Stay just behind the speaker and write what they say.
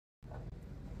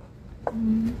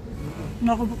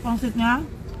Nggak kerupuk pangsitnya.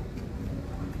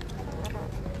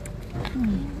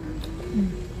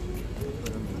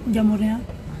 Jamurnya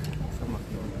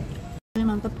ini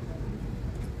mantep.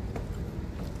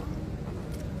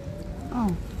 Oh.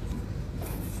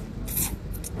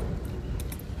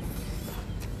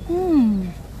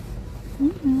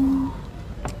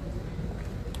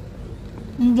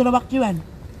 Ini gerobak cuan.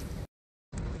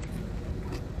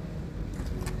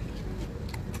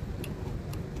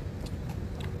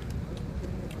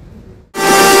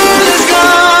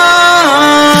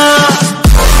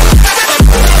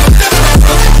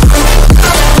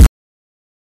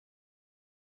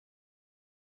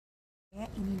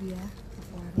 Ini dia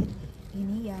favorit,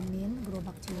 ini Yamin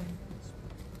gerobak cuan.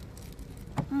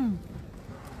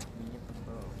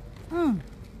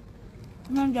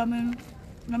 Ini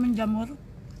jamin jamur.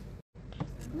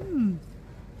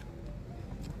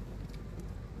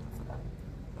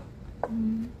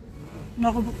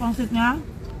 Nggak kerupuk pangsitnya.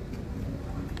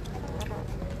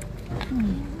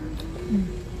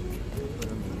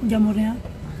 Jamurnya,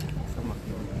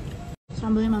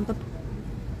 sambalnya mantep.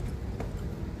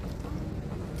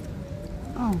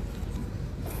 Oh.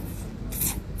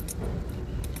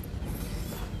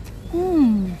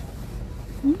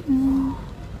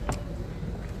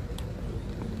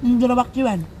 Ini gerobak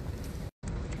cuan.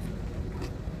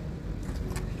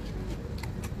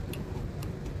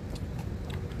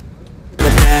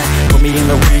 Put me in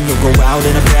the ring, you'll go out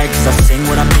in a bag. Cause I sing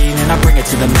what I mean and I bring it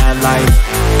to the mad light.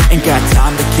 Ain't got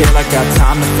time to kill, I got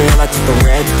time to feel. I took the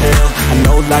red pill, I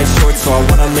know life's short so I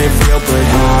wanna live real. But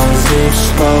how's it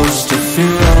supposed to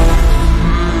feel?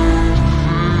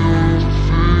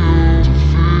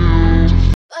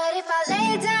 But if I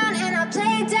lay down and I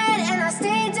play dead and I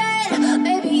stay dead,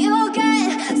 maybe you'll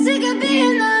get sick of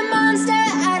being the monster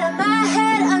out of my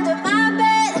head, under my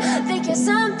bed. Think you're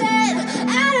something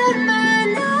out of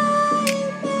my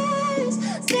nightmares,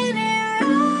 standing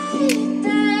right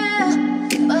there.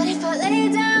 But if I lay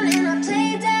down and I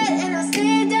play dead and I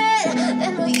stay dead,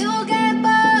 then will you get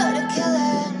bored of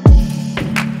killing me?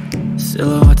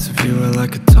 Silhouettes of you are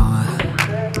like a taunt.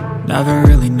 Never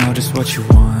really know just what you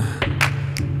want.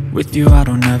 With you I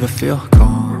don't ever feel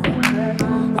calm.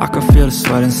 I can feel the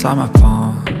sweat inside my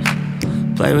palms.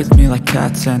 Play with me like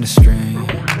cats and a string.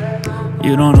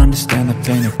 You don't understand the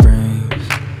pain it brings.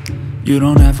 You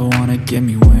don't ever wanna give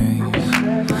me wings.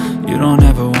 You don't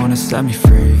ever wanna set me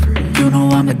free. You know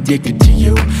I'm addicted to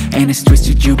you, and it's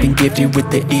twisted, you've been gifted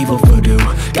with the evil voodoo.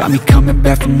 Got me coming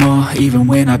back for more, even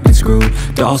when I've been screwed.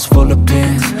 Dolls full of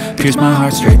pins, pierce my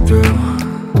heart straight through.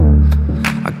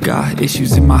 I got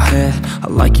issues in my head, I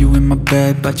like you in my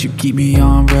bed, but you keep me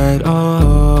on red.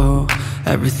 Oh,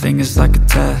 everything is like a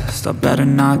test, I better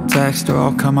not text or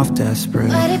I'll come off desperate.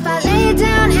 But if I lay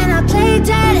down and I play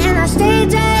dead and I stay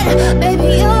dead,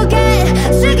 baby you'll get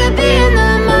sick of being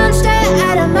the monster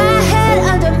out of my head,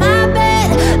 under my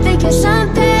bed. Think you're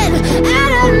something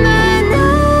out of my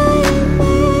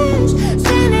nightmares,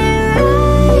 standing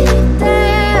right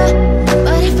there.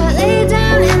 But if I lay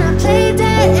down and I play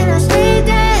dead and I stay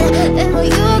dead, then will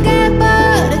you get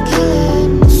bored of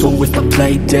killing me? So if I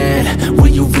play dead, will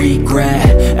you regret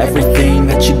everything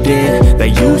that you did, that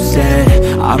you said?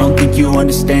 I don't think you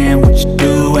understand what you're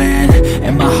doing,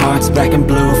 and my heart's black and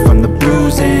blue from the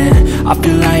bruising. I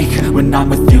feel like when I'm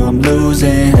with you I'm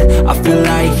losing. I feel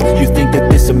like you think that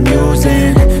this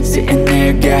amusing, sitting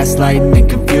there gaslighting and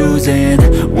confusing.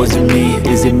 Was it me?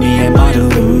 Is it me? Am I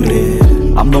deluded?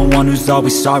 I'm the one who's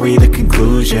always sorry, the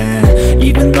conclusion.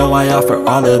 Even though I offer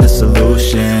all of the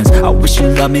solutions, I wish you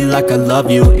loved me like I love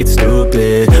you, it's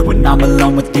stupid. When I'm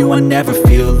alone with you I never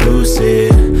feel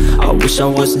lucid. I wish I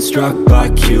wasn't struck by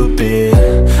Cupid.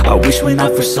 I wish when I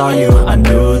first saw you I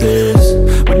knew this.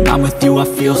 When I'm with you I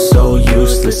feel so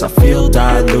useless, I feel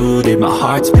diluted, my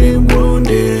heart's been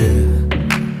wounded.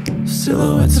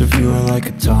 Silhouettes of you are like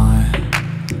a taunt.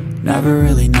 Never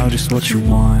really know just what you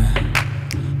want.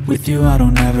 With you I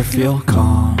don't ever feel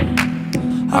calm.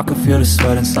 I can feel the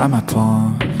sweat inside my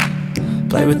palms.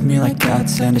 Play with me like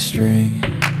cats and a string.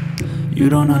 You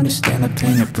don't understand the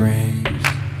pain it brings.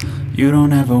 You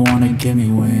don't ever wanna give me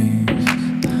wings.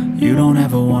 You don't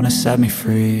ever wanna set me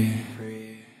free.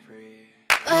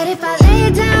 But if I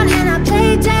lay down and I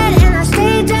play dead and I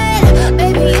stay dead,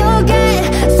 baby you'll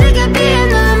get sick of being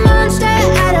the monster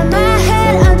out of my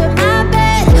head, under my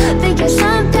bed. Think you're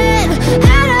something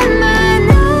out of my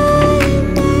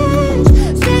nightmares,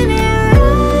 standing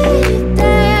right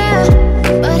there.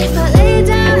 But if I lay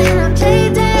down and I play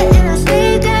dead and I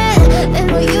stay dead, then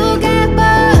will you get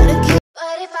bored of killing?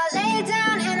 But if I lay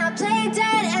down and I play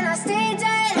dead and I stay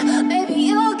dead, baby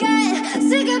you'll get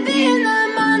sick of being the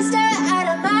monster out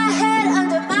of my head.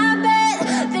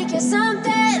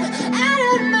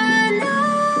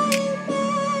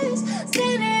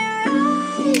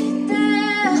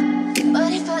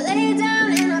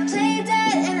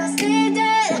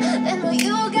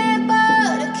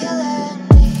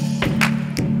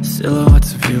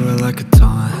 Silhouettes of you are like a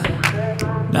taunt.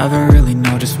 Never really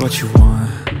know just what you want.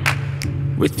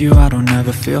 With you I don't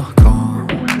ever feel calm.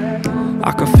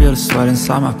 I can feel the sweat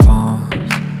inside my palms.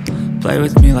 Play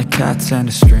with me like cats and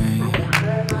a string.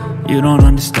 You don't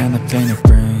understand the pain it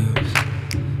brings.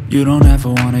 You don't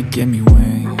ever wanna give me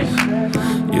wings.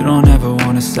 You don't ever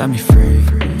wanna set me free.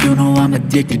 You know I'm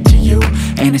addicted to you,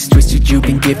 and it's twisted, you've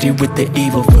been gifted with the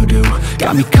evil voodoo.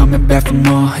 Got me coming back for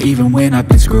more, even when I've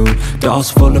been screwed. Dolls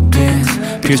full of pins,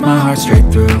 pierce my heart straight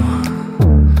through.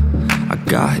 I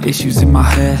got issues in my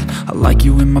head, I like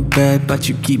you in my bed, but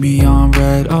you keep me on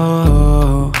red.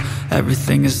 Oh,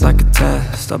 everything is like a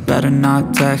test, I better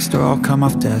not text or I'll come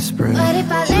off desperate. But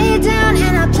if I lay down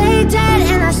and I play dead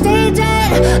and I stay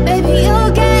dead, baby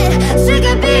you'll get sick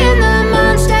of being the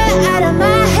monster out of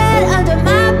my head, under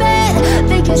my bed,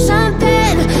 thinking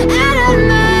something out of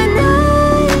my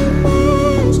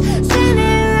nightmares,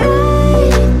 standing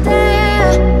right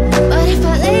there. But if I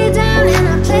lay down and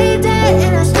I play dead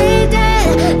and I stay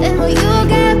dead, then will you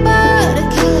get bored of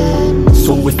killing?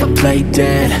 So if I play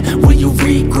dead, will you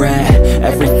regret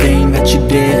everything that you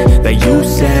did, that you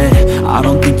said? I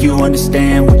don't think you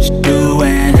understand what you're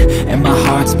doing, and my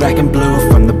heart's black and blue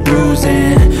from the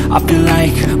bruising. I feel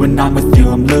like when I'm with you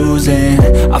I'm losing.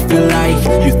 I feel like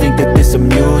you think that this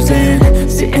amusing,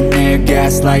 sitting there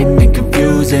gaslighting and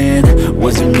confusing.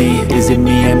 Was it me? Is it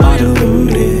me? Am I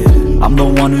deluded? I'm the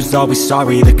one who's always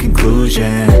sorry, the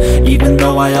conclusion, even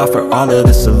though I offer all of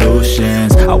the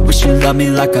solutions. I wish you loved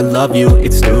me like I love you,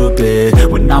 it's stupid.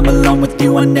 When I'm alone with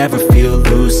you I never feel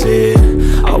lucid.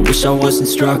 I wish I wasn't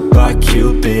struck by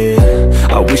Cupid.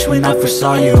 I wish when I first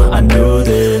saw you I knew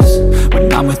this.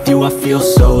 When I'm with you I feel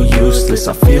so useless,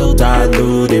 I feel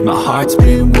diluted, my heart's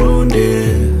been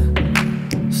wounded.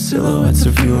 Silhouettes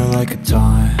of you are like a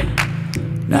taunt.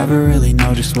 Never really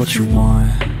know just what you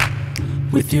want.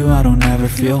 With you I don't ever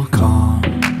feel calm.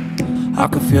 I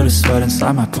can feel the sweat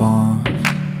inside my palms.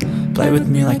 Play with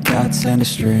me like cats and a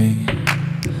string.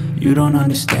 You don't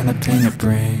understand the pain it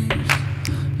brings.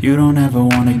 You don't ever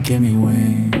wanna give me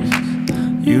wings.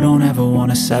 You don't ever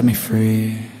wanna set me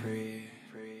free.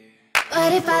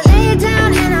 But if I lay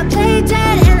down and I play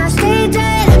dead and I stay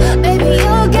dead, baby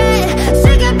you'll get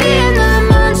sick of being the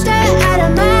monster out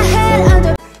of my head,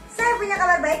 under. Saya punya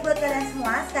kabar baik buat kalian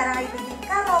semua. Sekarang Ayu Ting-Ting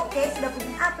Karaoke sudah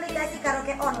punya aplikasi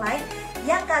karaoke online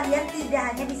yang kalian tidak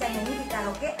hanya bisa nyanyi di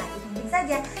karaoke Ayu Ting-Ting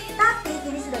saja, tapi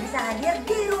kini sudah bisa hadir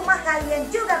di rumah kalian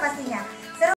juga pastinya.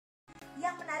 Seru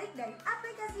yang menarik dari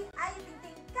aplikasi Ayu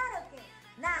Ting-Ting Karaoke.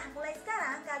 Nah, mulai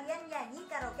sekarang kalian nyanyi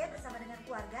karaoke bersama dengan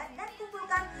keluarga dan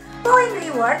kumpulkan poin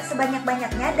reward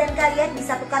sebanyak-banyaknya, dan kalian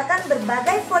bisa tukarkan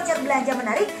berbagai voucher belanja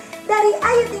menarik dari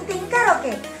Ayu Ting-Ting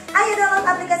Karaoke. Ayo download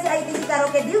aplikasi Ayu Ting-Ting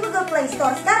Karaoke di Google Play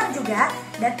Store sekarang juga.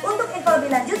 Dan untuk info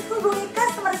lebih lanjut hubungi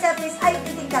customer service Ayu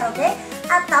Ting-Ting Karaoke